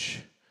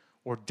pledge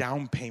or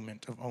down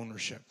payment of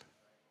ownership.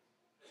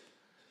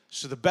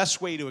 So the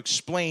best way to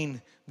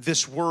explain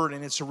this word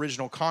in its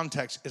original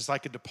context is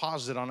like a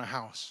deposit on a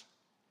house.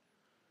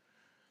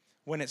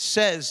 When it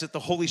says that the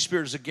Holy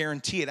Spirit is a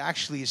guarantee, it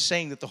actually is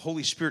saying that the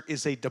Holy Spirit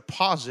is a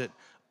deposit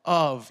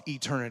of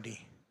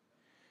eternity.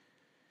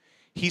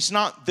 He's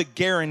not the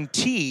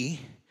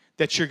guarantee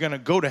that you're going to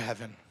go to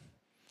heaven.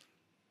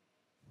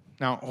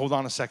 Now, hold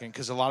on a second,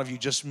 because a lot of you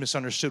just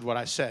misunderstood what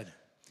I said.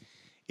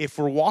 If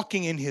we're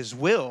walking in his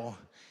will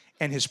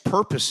and his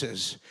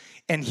purposes,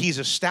 and he's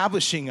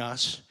establishing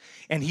us,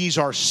 and he's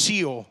our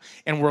seal,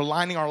 and we're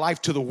aligning our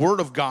life to the Word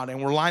of God,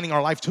 and we're aligning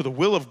our life to the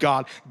will of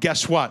God,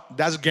 guess what?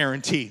 That's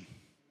guaranteed.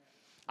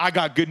 I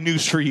got good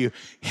news for you.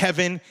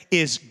 Heaven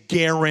is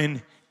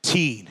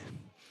guaranteed.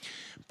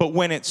 But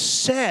when it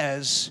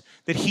says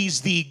that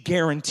he's the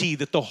guarantee,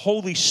 that the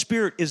Holy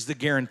Spirit is the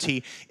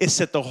guarantee, it's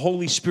that the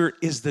Holy Spirit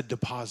is the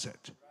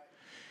deposit.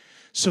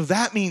 So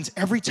that means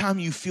every time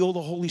you feel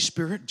the Holy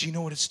Spirit, do you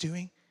know what it's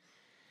doing?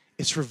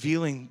 It's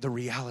revealing the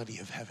reality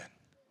of heaven.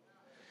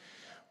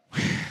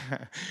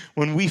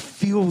 When we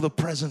feel the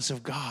presence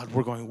of God,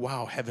 we're going,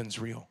 wow, heaven's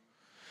real.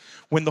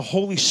 When the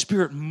Holy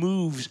Spirit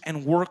moves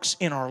and works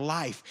in our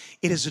life,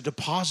 it is a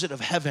deposit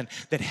of heaven,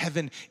 that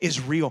heaven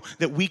is real,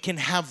 that we can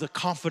have the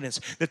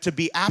confidence that to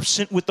be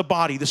absent with the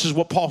body, this is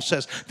what Paul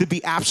says, to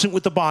be absent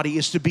with the body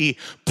is to be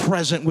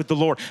present with the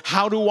Lord.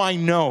 How do I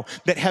know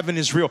that heaven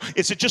is real?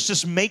 Is it just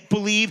this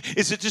make-believe?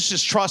 Is it just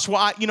this trust?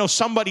 Well,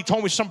 somebody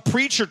told me, some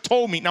preacher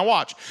told me, now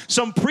watch,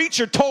 some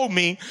preacher told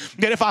me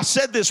that if I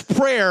said this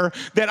prayer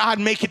that I'd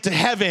make it to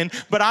heaven,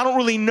 but I don't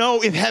really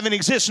know if heaven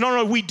exists.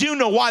 No, we do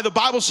know why. The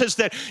Bible says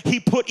that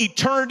he put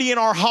eternity in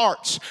our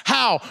hearts.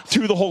 How?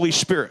 Through the Holy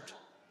Spirit.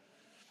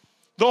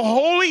 The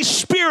Holy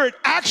Spirit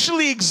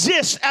actually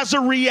exists as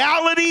a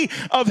reality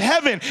of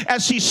heaven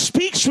as he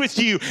speaks with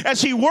you,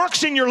 as he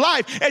works in your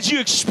life, as you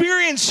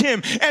experience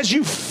him, as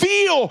you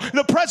feel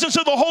the presence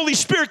of the Holy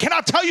Spirit. Can I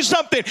tell you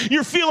something?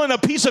 You're feeling a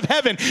piece of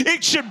heaven.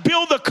 It should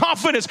build the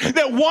confidence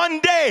that one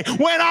day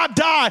when I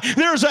die,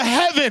 there's a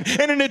heaven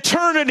and an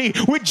eternity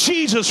with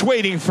Jesus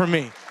waiting for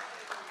me.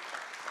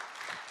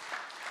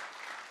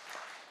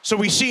 So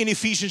we see in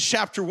Ephesians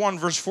chapter 1,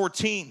 verse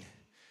 14,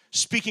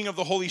 speaking of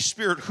the Holy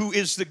Spirit, who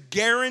is the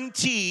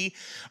guarantee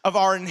of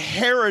our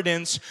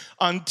inheritance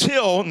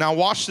until, now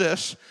watch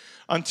this,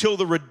 until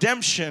the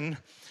redemption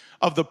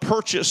of the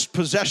purchased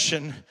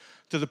possession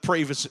to the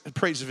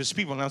praise of his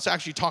people. Now it's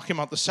actually talking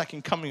about the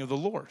second coming of the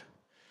Lord.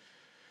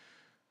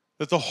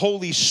 That the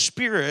Holy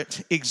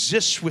Spirit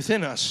exists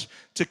within us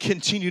to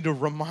continue to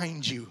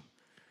remind you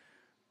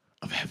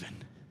of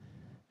heaven.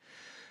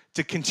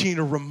 To continue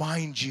to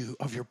remind you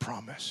of your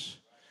promise.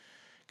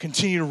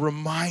 Continue to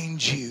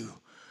remind you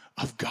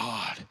of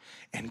God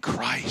and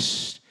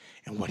Christ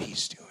and what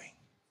he's doing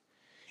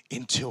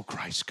until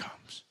Christ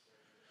comes.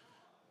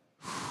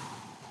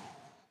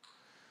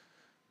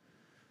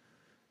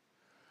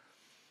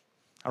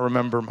 I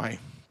remember my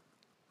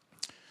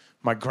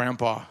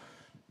grandpa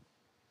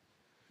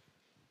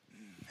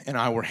and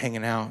I were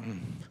hanging out,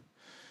 and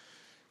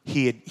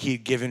he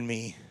had given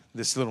me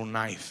this little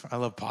knife. I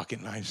love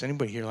pocket knives.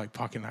 Anybody here like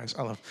pocket knives?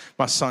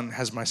 My son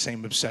has my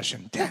same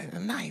obsession. Daddy, a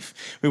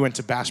knife. We went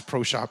to Bass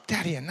Pro Shop.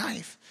 Daddy, a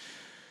knife.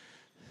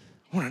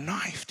 I want a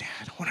knife, Dad.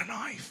 I want a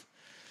knife.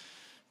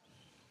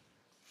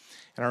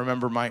 And I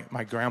remember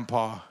my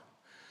grandpa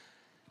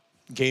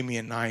gave me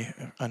a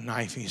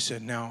knife. He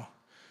said, now,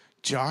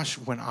 Josh,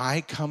 when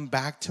I come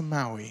back to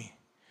Maui,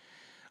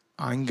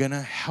 I'm going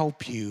to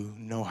help you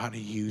know how to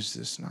use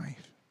this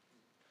knife.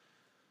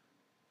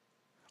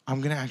 I'm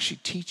going to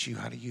actually teach you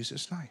how to use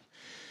this knife.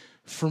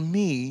 For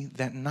me,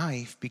 that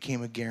knife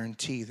became a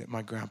guarantee that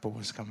my grandpa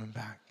was coming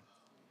back.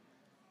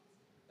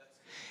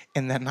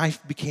 And that knife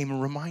became a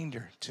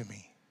reminder to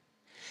me.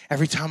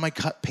 Every time I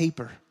cut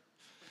paper,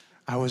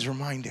 I was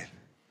reminded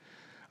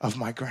of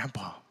my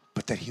grandpa,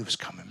 but that he was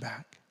coming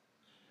back.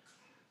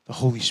 The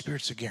Holy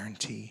Spirit's a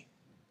guarantee.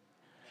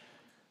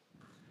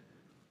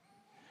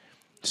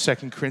 2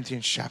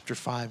 Corinthians chapter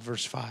 5,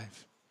 verse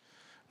 5.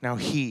 Now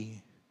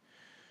he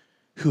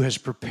who has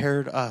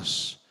prepared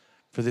us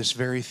for this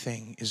very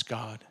thing is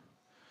God,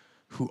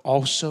 who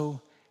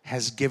also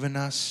has given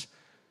us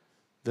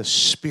the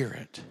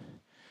Spirit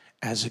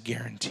as a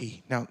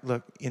guarantee. Now,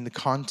 look, in the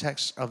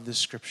context of this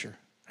scripture,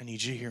 I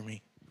need you to hear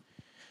me.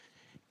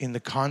 In the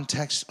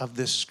context of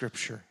this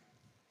scripture,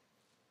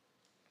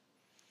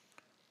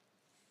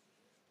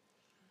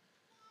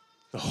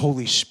 The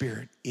Holy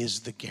Spirit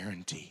is the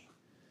guarantee.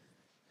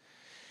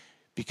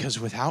 Because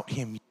without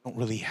him, you don't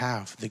really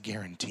have the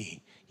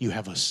guarantee. You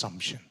have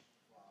assumption.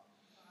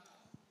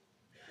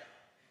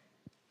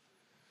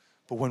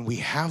 But when we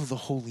have the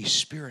Holy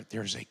Spirit,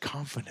 there's a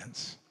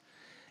confidence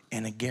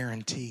and a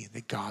guarantee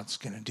that God's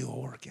going to do a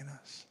work in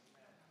us.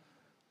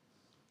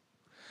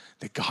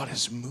 That God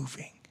is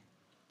moving.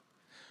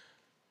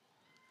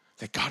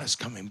 That God is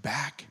coming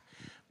back,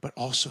 but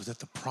also that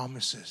the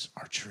promises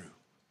are true.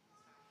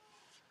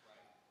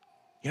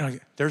 You know,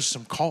 there's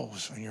some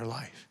calls in your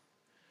life.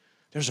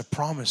 There's a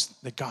promise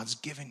that God's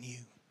given you.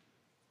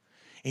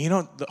 And you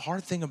know, the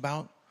hard thing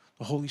about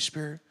the Holy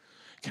Spirit,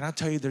 can I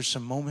tell you there's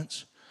some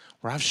moments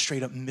where I've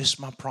straight up missed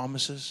my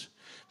promises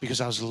because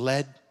I was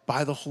led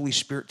by the Holy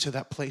Spirit to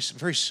that place.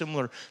 Very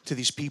similar to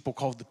these people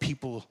called the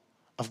people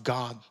of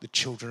God, the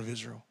children of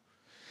Israel.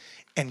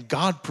 And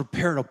God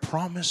prepared a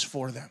promise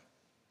for them.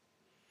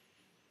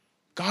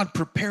 God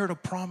prepared a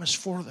promise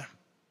for them.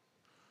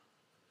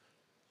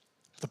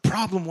 The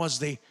problem was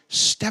they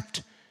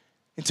stepped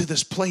into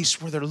this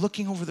place where they're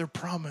looking over their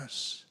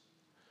promise,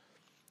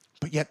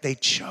 but yet they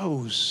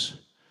chose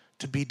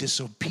to be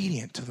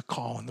disobedient to the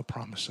call and the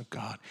promise of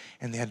God,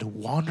 and they had to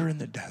wander in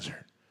the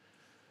desert.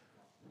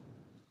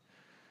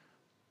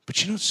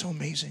 But you know what's so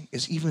amazing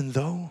is even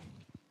though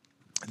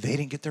they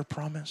didn't get their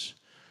promise,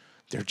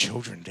 their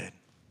children did.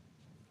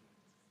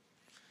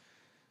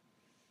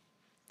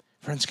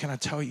 Friends, can I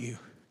tell you,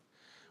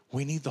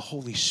 we need the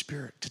Holy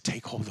Spirit to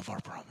take hold of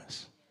our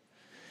promise.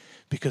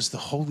 Because the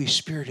Holy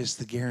Spirit is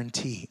the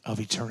guarantee of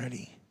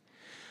eternity.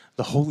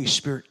 The Holy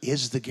Spirit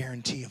is the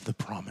guarantee of the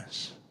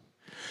promise.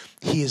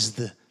 He is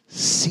the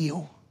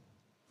seal.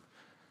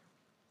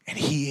 And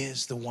he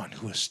is the one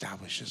who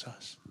establishes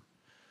us.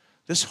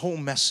 This whole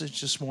message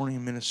this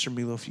morning, Minister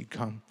Milo, if you'd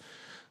come.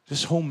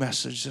 This whole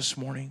message this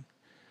morning,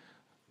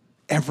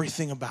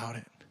 everything about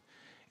it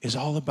is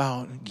all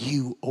about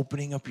you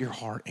opening up your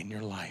heart and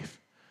your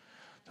life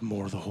to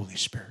more of the Holy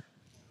Spirit.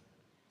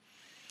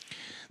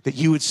 That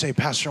you would say,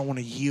 Pastor, I want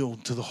to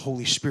yield to the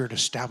Holy Spirit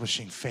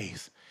establishing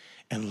faith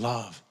and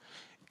love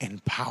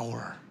and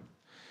power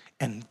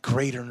and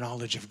greater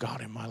knowledge of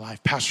God in my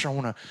life. Pastor,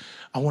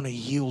 I want to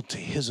yield to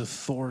his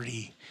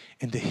authority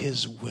and to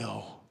his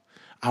will.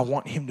 I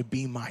want him to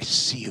be my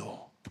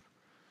seal.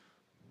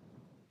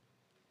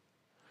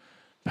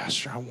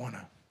 Pastor, I want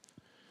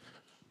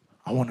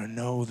to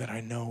know that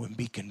I know and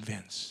be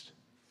convinced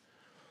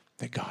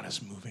that God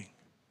is moving.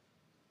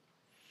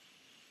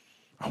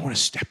 I want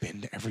to step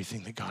into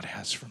everything that God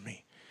has for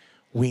me.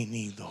 We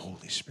need the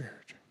Holy Spirit.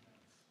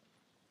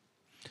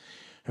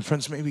 And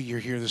friends, maybe you're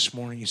here this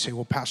morning. You say,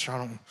 well, Pastor, I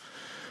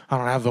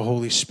don't have the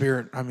Holy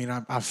Spirit. I mean,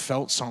 I've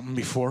felt something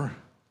before.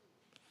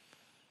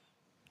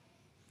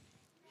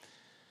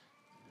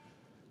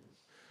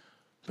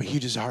 But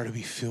you desire to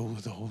be filled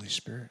with the Holy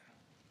Spirit.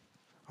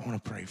 I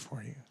want to pray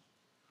for you.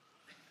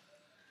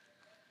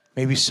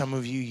 Maybe some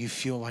of you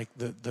feel like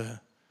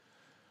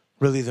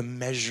really the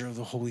measure of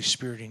the Holy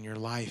Spirit in your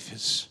life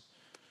is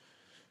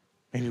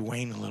maybe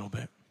waned a little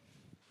bit.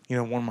 You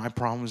know, one of my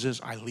problems is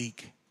I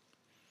leak.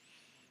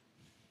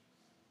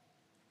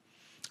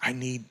 I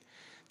need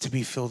to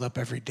be filled up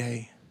every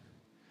day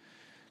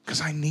because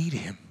I need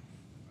him.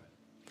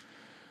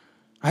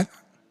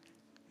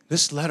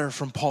 This letter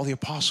from Paul the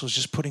Apostle is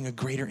just putting a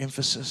greater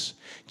emphasis.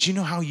 Do you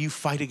know how you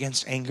fight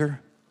against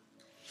anger?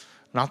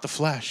 Not the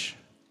flesh.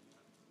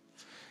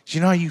 Do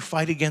you know how you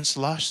fight against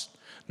lust?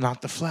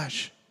 Not the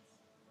flesh.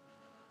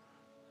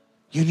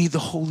 You need the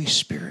Holy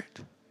Spirit.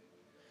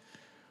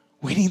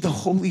 We need the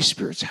Holy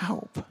Spirit's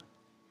help.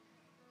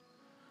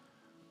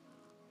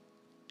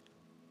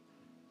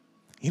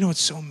 You know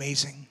what's so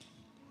amazing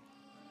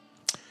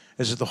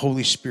is that the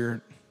Holy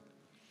Spirit,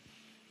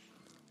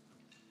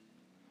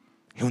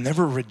 he'll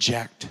never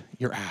reject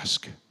your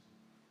ask.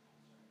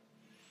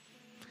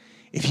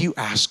 If you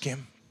ask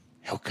him,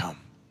 he'll come.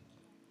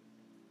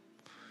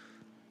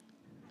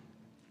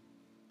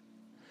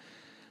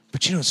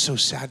 But you know what's so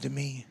sad to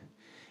me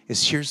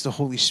is here's the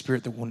Holy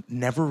Spirit that will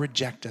never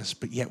reject us,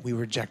 but yet we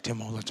reject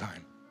him all the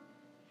time.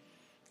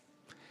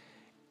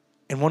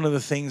 And one of the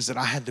things that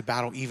I had to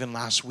battle even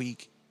last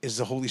week is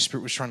the Holy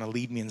Spirit was trying to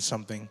lead me in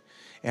something.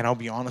 And I'll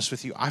be honest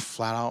with you, I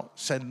flat out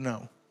said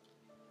no.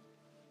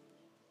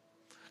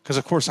 Because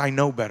of course I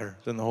know better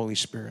than the Holy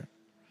Spirit.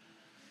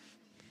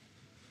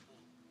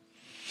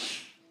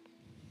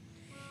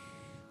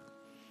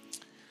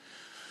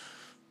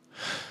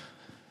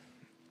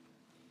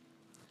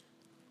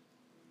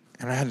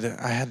 And I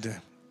had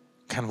to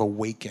kind of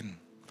awaken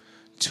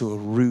to a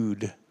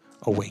rude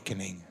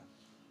awakening.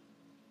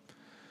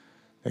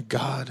 That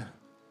God,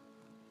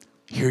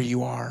 here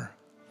you are,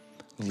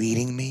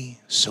 leading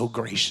me so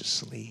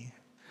graciously,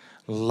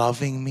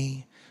 loving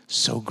me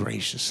so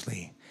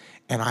graciously,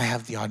 and I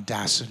have the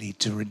audacity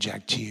to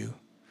reject you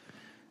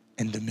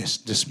and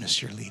dismiss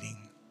your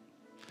leading.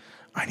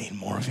 I need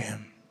more of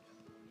him.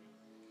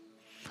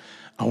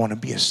 I want to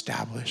be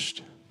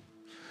established.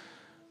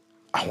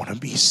 I want to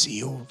be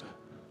sealed.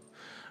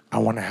 I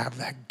want to have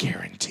that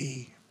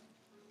guarantee.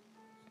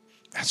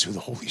 That's who the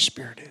Holy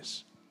Spirit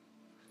is.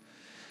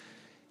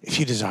 If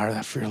you desire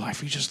that for your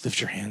life, you just lift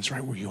your hands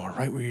right where you are,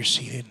 right where you're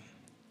seated.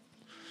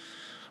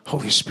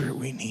 Holy Spirit,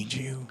 we need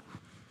you.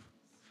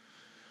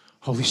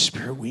 Holy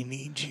Spirit, we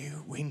need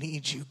you. We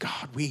need you,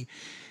 God. We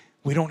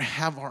don't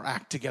have our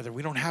act together.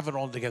 We don't have it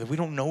all together. We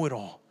don't know it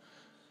all.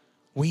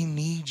 We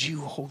need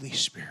you, Holy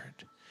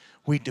Spirit.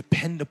 We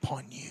depend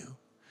upon you.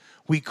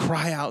 We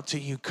cry out to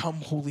you, come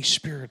Holy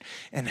Spirit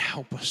and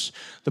help us.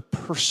 The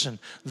person,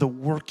 the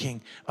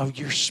working of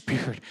your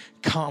Spirit.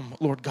 Come,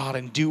 Lord God,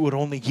 and do what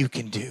only you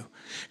can do.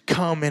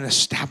 Come and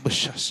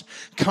establish us.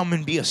 Come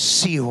and be a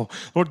seal.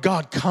 Lord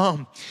God,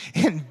 come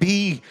and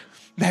be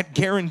that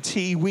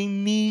guarantee. We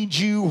need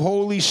you,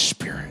 Holy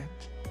Spirit.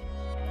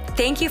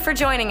 Thank you for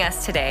joining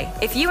us today.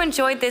 If you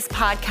enjoyed this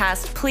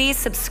podcast, please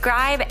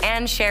subscribe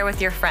and share with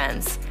your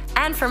friends.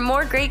 And for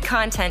more great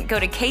content, go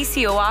to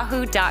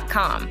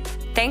kcoahu.com.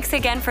 Thanks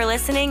again for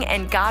listening,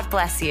 and God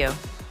bless you.